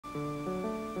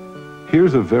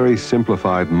Here's a very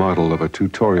simplified model of a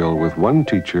tutorial with one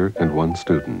teacher and one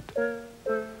student.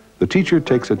 The teacher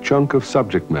takes a chunk of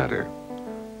subject matter,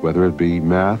 whether it be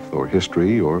math or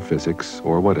history or physics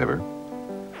or whatever,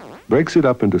 breaks it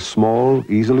up into small,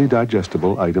 easily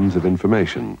digestible items of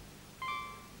information,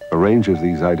 arranges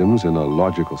these items in a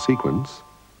logical sequence,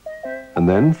 and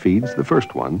then feeds the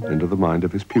first one into the mind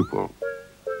of his pupil.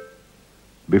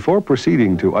 Before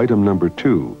proceeding to item number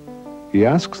 2, he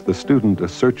asks the student a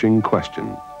searching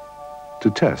question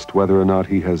to test whether or not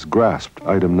he has grasped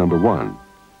item number 1.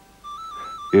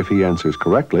 If he answers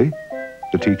correctly,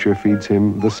 the teacher feeds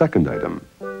him the second item,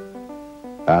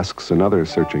 asks another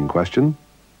searching question,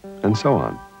 and so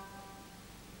on.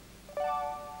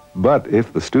 But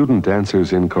if the student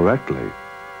answers incorrectly,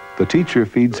 the teacher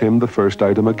feeds him the first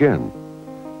item again,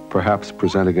 perhaps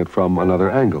presenting it from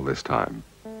another angle this time,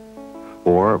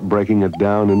 or breaking it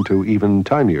down into even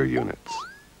tinier units.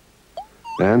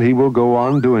 And he will go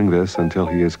on doing this until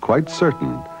he is quite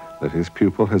certain that his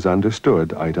pupil has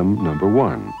understood item number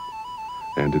 1,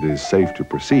 and it is safe to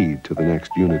proceed to the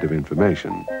next unit of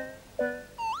information.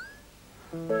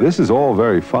 This is all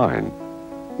very fine,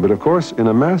 but of course, in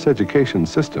a mass education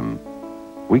system,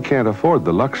 we can't afford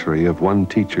the luxury of one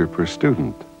teacher per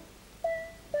student.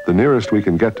 The nearest we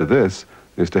can get to this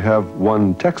is to have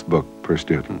one textbook per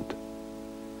student.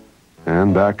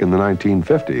 And back in the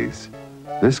 1950s,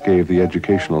 this gave the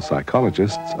educational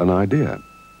psychologists an idea.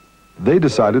 They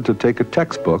decided to take a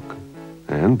textbook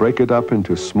and break it up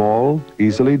into small,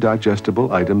 easily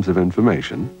digestible items of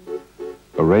information,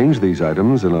 arrange these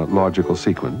items in a logical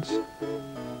sequence,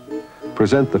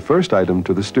 present the first item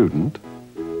to the student,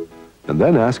 and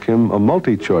then ask him a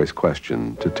multi-choice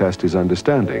question to test his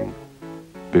understanding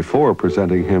before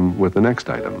presenting him with the next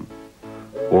item,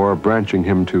 or branching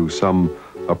him to some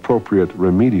appropriate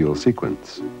remedial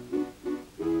sequence.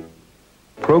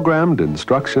 Programmed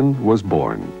instruction was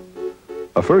born,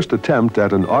 a first attempt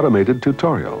at an automated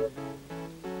tutorial.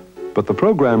 But the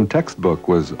program textbook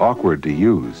was awkward to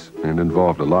use and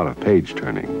involved a lot of page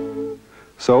turning.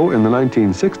 So in the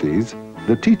 1960s,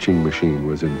 the teaching machine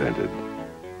was invented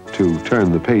to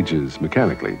turn the pages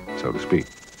mechanically, so to speak.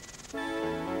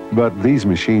 But these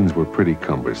machines were pretty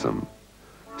cumbersome.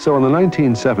 So in the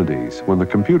 1970s, when the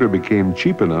computer became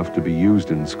cheap enough to be used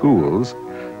in schools,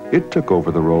 it took over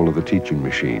the role of the teaching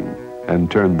machine and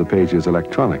turned the pages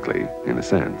electronically, in a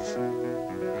sense.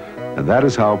 And that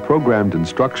is how programmed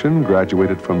instruction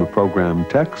graduated from the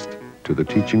programmed text to the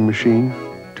teaching machine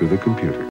to the computer.